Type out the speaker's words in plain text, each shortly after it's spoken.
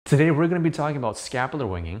Today we're going to be talking about scapular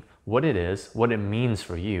winging, what it is, what it means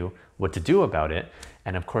for you, what to do about it,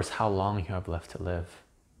 and of course how long you have left to live.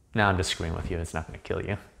 Now I'm just screwing with you, it's not going to kill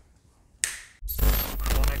you.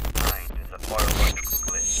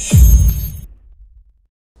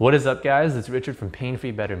 What is up guys, it's Richard from Pain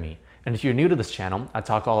Free Better Me. And if you're new to this channel, I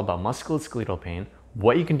talk all about musculoskeletal pain,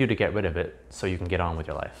 what you can do to get rid of it so you can get on with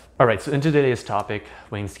your life. Alright, so into today's topic,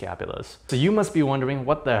 winged scapulas. So you must be wondering,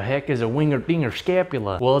 what the heck is a wing or dinger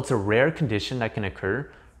scapula? Well, it's a rare condition that can occur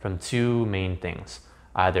from two main things,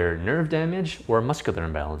 either nerve damage or muscular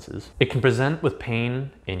imbalances. It can present with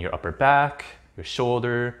pain in your upper back, your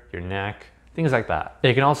shoulder, your neck, things like that.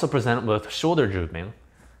 It can also present with shoulder drooping.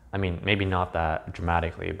 I mean, maybe not that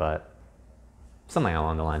dramatically, but something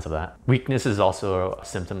along the lines of that. Weakness is also a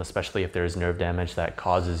symptom, especially if there's nerve damage that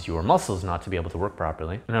causes your muscles not to be able to work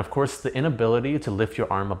properly. And of course, the inability to lift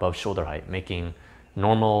your arm above shoulder height, making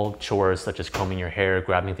normal chores such as combing your hair,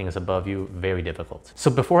 grabbing things above you, very difficult.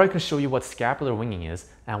 So before I can show you what scapular winging is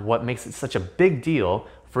and what makes it such a big deal,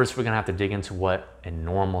 first we're gonna have to dig into what a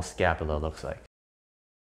normal scapula looks like.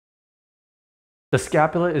 The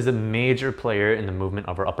scapula is a major player in the movement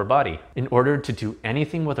of our upper body. In order to do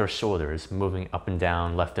anything with our shoulders, moving up and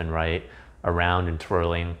down, left and right, around and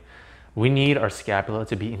twirling, we need our scapula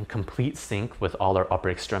to be in complete sync with all our upper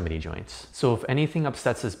extremity joints. So if anything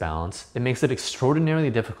upsets this balance, it makes it extraordinarily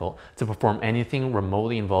difficult to perform anything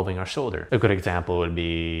remotely involving our shoulder. A good example would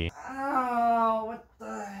be... Ow, what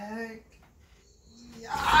the heck?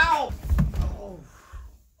 Ow!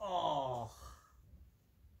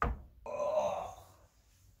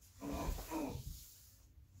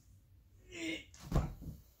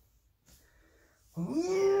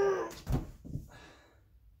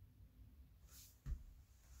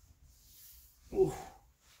 Ooh.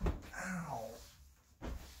 Ow.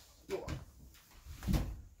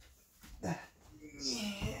 Yeah.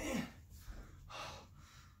 Oh,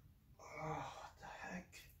 what the heck?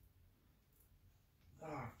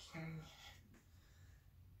 Okay.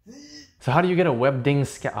 So how do you get a webbed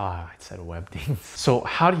So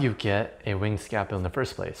how do you get a winged scapula in the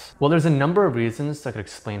first place? Well, there's a number of reasons that could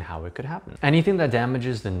explain how it could happen. Anything that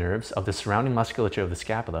damages the nerves of the surrounding musculature of the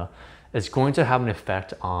scapula is going to have an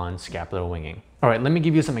effect on scapular winging. All right, let me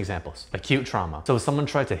give you some examples. Acute trauma. So if someone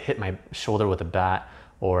tried to hit my shoulder with a bat,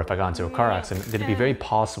 or if I got into a car accident, it'd be very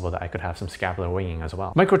possible that I could have some scapular winging as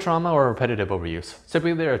well. Microtrauma or repetitive overuse.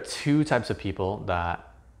 Typically there are two types of people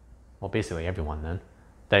that, well, basically everyone then,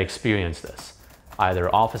 that experience this.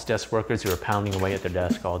 Either office desk workers who are pounding away at their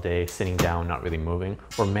desk all day, sitting down, not really moving,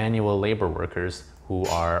 or manual labor workers who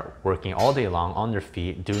are working all day long on their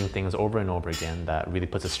feet, doing things over and over again that really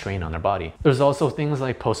puts a strain on their body. There's also things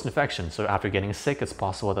like post-infection. So after getting sick, it's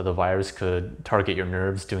possible that the virus could target your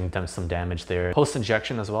nerves, doing them some damage there.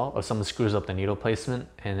 Post-injection as well, if someone screws up the needle placement,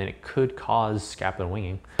 and then it could cause scapular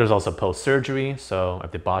winging. There's also post-surgery, so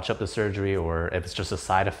if they botch up the surgery or if it's just a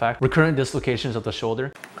side effect. Recurrent dislocations of the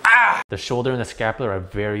shoulder. The shoulder and the scapula are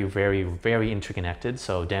very, very, very interconnected,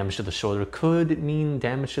 so damage to the shoulder could mean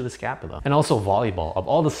damage to the scapula. And also volleyball. Of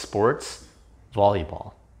all the sports,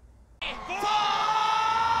 volleyball.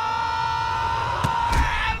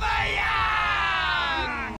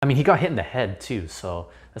 I mean, he got hit in the head too, so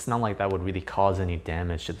it's not like that would really cause any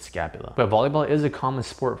damage to the scapula. But volleyball is a common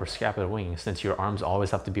sport for scapular winging since your arms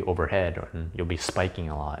always have to be overhead and you'll be spiking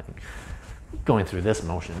a lot. Going through this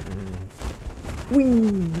motion.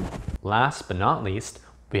 Whee! Last but not least,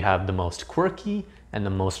 we have the most quirky and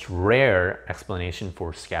the most rare explanation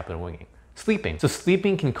for scapular winging. Sleeping. So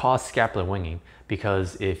sleeping can cause scapular winging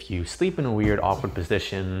because if you sleep in a weird, awkward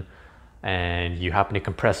position and you happen to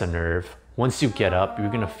compress a nerve, once you get up, you're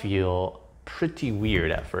gonna feel pretty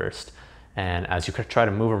weird at first. And as you try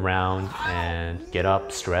to move around and get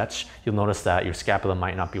up, stretch, you'll notice that your scapula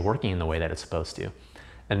might not be working in the way that it's supposed to.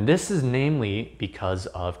 And this is namely because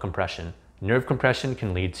of compression. Nerve compression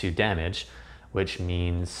can lead to damage, which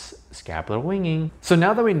means scapular winging. So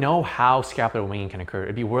now that we know how scapular winging can occur,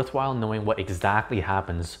 it'd be worthwhile knowing what exactly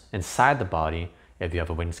happens inside the body if you have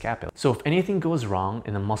a winged scapula. So if anything goes wrong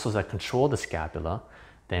in the muscles that control the scapula,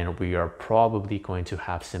 then we are probably going to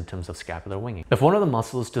have symptoms of scapular winging. If one of the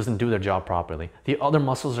muscles doesn't do their job properly, the other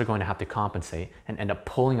muscles are going to have to compensate and end up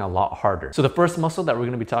pulling a lot harder. So the first muscle that we're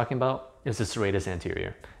going to be talking about is the serratus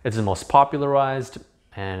anterior. It's the most popularized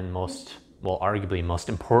and most, well, arguably most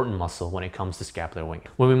important muscle when it comes to scapular winging.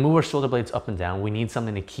 When we move our shoulder blades up and down, we need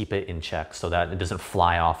something to keep it in check so that it doesn't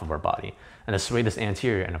fly off of our body. And the serratus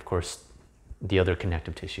anterior, and of course, the other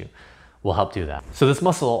connective tissue, will help do that. So this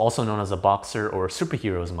muscle, also known as a boxer or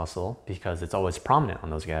superhero's muscle, because it's always prominent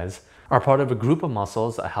on those guys, are part of a group of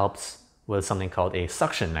muscles that helps with something called a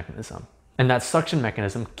suction mechanism. And that suction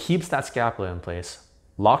mechanism keeps that scapula in place,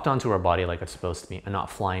 locked onto our body like it's supposed to be, and not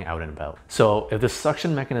flying out and about. So if the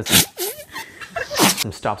suction mechanism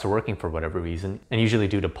stops working for whatever reason, and usually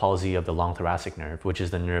due to palsy of the long thoracic nerve, which is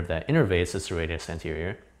the nerve that innervates the serratus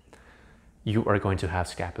anterior, you are going to have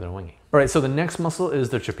scapular winging. All right, so the next muscle is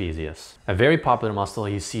the trapezius. A very popular muscle.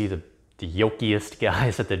 You see the yokiest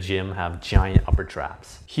guys at the gym have giant upper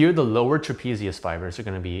traps. Here, the lower trapezius fibers are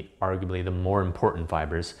going to be arguably the more important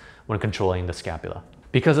fibers when controlling the scapula.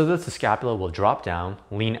 Because of this, the scapula will drop down,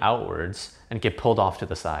 lean outwards, and get pulled off to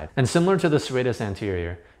the side. And similar to the serratus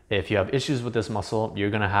anterior, if you have issues with this muscle,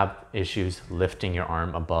 you're gonna have issues lifting your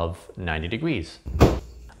arm above 90 degrees.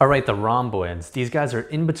 All right, the rhomboids. These guys are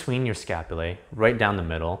in between your scapulae, right down the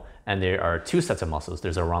middle, and there are two sets of muscles.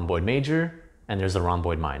 There's a rhomboid major and there's a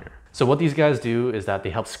rhomboid minor. So what these guys do is that they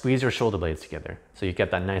help squeeze your shoulder blades together. So you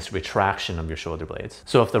get that nice retraction of your shoulder blades.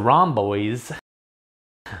 So if the rhomboids,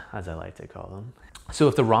 as I like to call them, so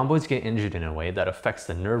if the rhomboids get injured in a way that affects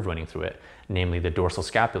the nerve running through it, namely the dorsal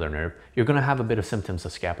scapular nerve, you're going to have a bit of symptoms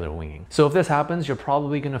of scapular winging. So if this happens, you're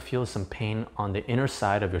probably going to feel some pain on the inner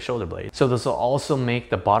side of your shoulder blade. So this will also make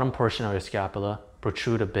the bottom portion of your scapula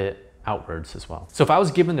protrude a bit outwards as well. So if I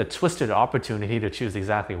was given the twisted opportunity to choose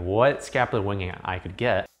exactly what scapular winging I could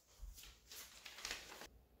get,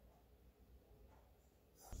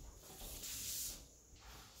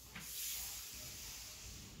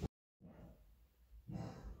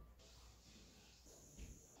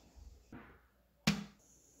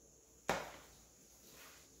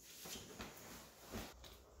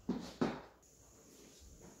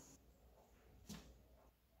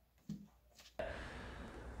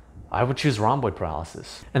 I would choose rhomboid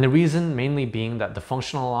paralysis. And the reason mainly being that the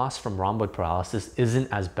functional loss from rhomboid paralysis isn't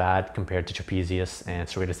as bad compared to trapezius and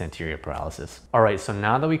serratus anterior paralysis. All right, so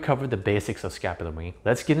now that we covered the basics of scapular winging,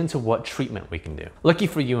 let's get into what treatment we can do. Lucky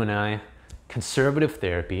for you and I, conservative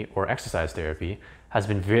therapy or exercise therapy has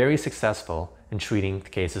been very successful in treating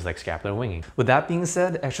cases like scapular winging. With that being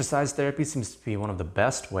said, exercise therapy seems to be one of the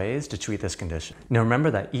best ways to treat this condition. Now remember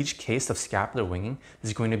that each case of scapular winging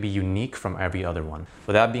is going to be unique from every other one.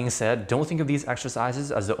 With that being said, don't think of these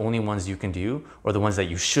exercises as the only ones you can do or the ones that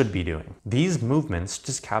you should be doing. These movements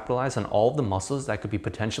just capitalize on all of the muscles that could be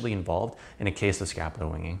potentially involved in a case of scapular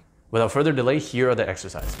winging. Without further delay, here are the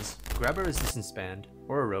exercises. Grab a resistance band,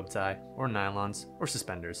 or a rope tie, or nylons, or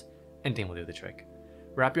suspenders. Anything will do the trick.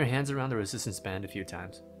 Wrap your hands around the resistance band a few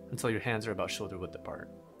times until your hands are about shoulder width apart.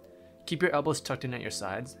 Keep your elbows tucked in at your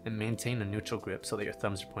sides and maintain a neutral grip so that your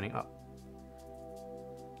thumbs are pointing up.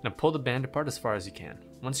 Now pull the band apart as far as you can.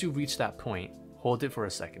 Once you reach that point, hold it for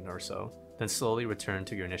a second or so, then slowly return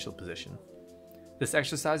to your initial position. This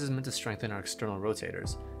exercise is meant to strengthen our external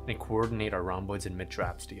rotators and coordinate our rhomboids and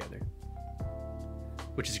mid-traps together,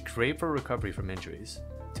 which is great for recovery from injuries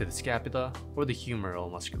to the scapula or the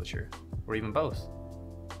humeral musculature, or even both.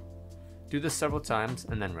 Do this several times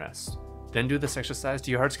and then rest. Then do this exercise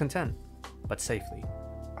to your heart's content, but safely,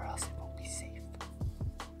 or else it won't be safe.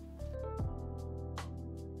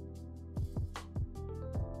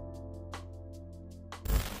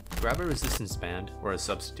 Grab a resistance band or a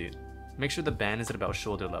substitute. Make sure the band is at about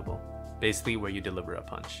shoulder level, basically where you deliver a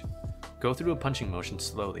punch. Go through a punching motion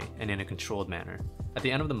slowly and in a controlled manner. At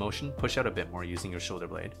the end of the motion, push out a bit more using your shoulder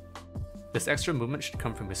blade. This extra movement should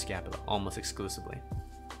come from your scapula almost exclusively.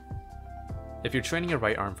 If you're training your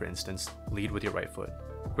right arm, for instance, lead with your right foot.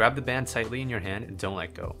 Grab the band tightly in your hand and don't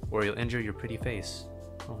let go, or you'll injure your pretty face.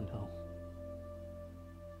 Oh no.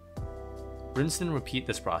 Rinse and repeat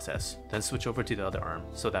this process, then switch over to the other arm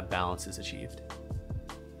so that balance is achieved.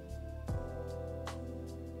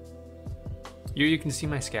 Here you can see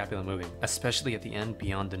my scapula moving, especially at the end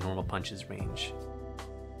beyond the normal punch's range.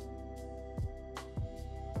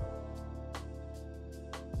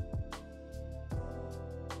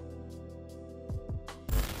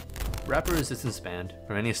 Wrap a resistance band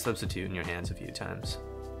or any substitute in your hands a few times.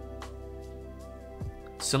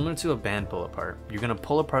 Similar to a band pull apart, you're going to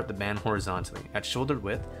pull apart the band horizontally at shoulder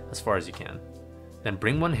width as far as you can. Then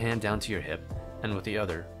bring one hand down to your hip and with the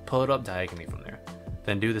other, pull it up diagonally from there.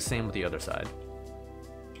 Then do the same with the other side.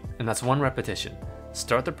 And that's one repetition.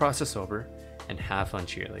 Start the process over and have fun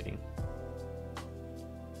cheerleading.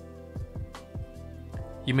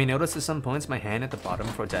 You may notice at some points my hand at the bottom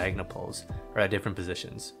for diagonal pulls are at different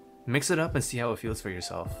positions. Mix it up and see how it feels for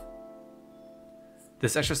yourself.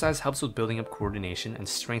 This exercise helps with building up coordination and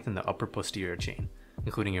strengthen the upper posterior chain,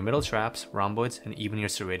 including your middle traps, rhomboids, and even your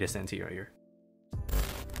serratus anterior.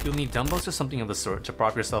 You'll need dumbbells or something of the sort to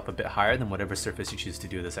prop yourself a bit higher than whatever surface you choose to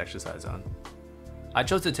do this exercise on. I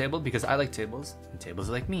chose the table because I like tables, and tables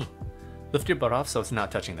like me. Lift your butt off so it's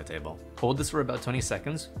not touching the table. Hold this for about 20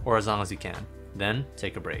 seconds or as long as you can. Then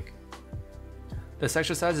take a break. This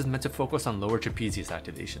exercise is meant to focus on lower trapezius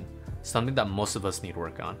activation, something that most of us need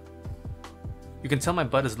work on. You can tell my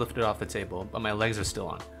butt is lifted off the table, but my legs are still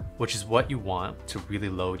on, which is what you want to really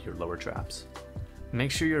load your lower traps.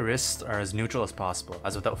 Make sure your wrists are as neutral as possible,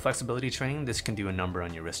 as without flexibility training, this can do a number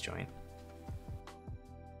on your wrist joint.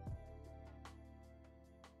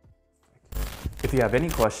 If you have any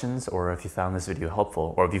questions, or if you found this video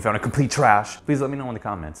helpful, or if you found it complete trash, please let me know in the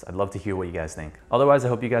comments. I'd love to hear what you guys think. Otherwise, I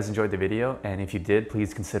hope you guys enjoyed the video, and if you did,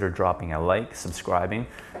 please consider dropping a like, subscribing,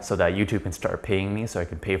 so that YouTube can start paying me so I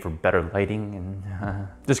can pay for better lighting and...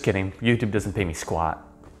 Just kidding, YouTube doesn't pay me squat.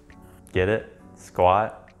 Get it?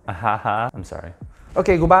 Squat? I'm sorry.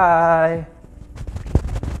 Okay, goodbye!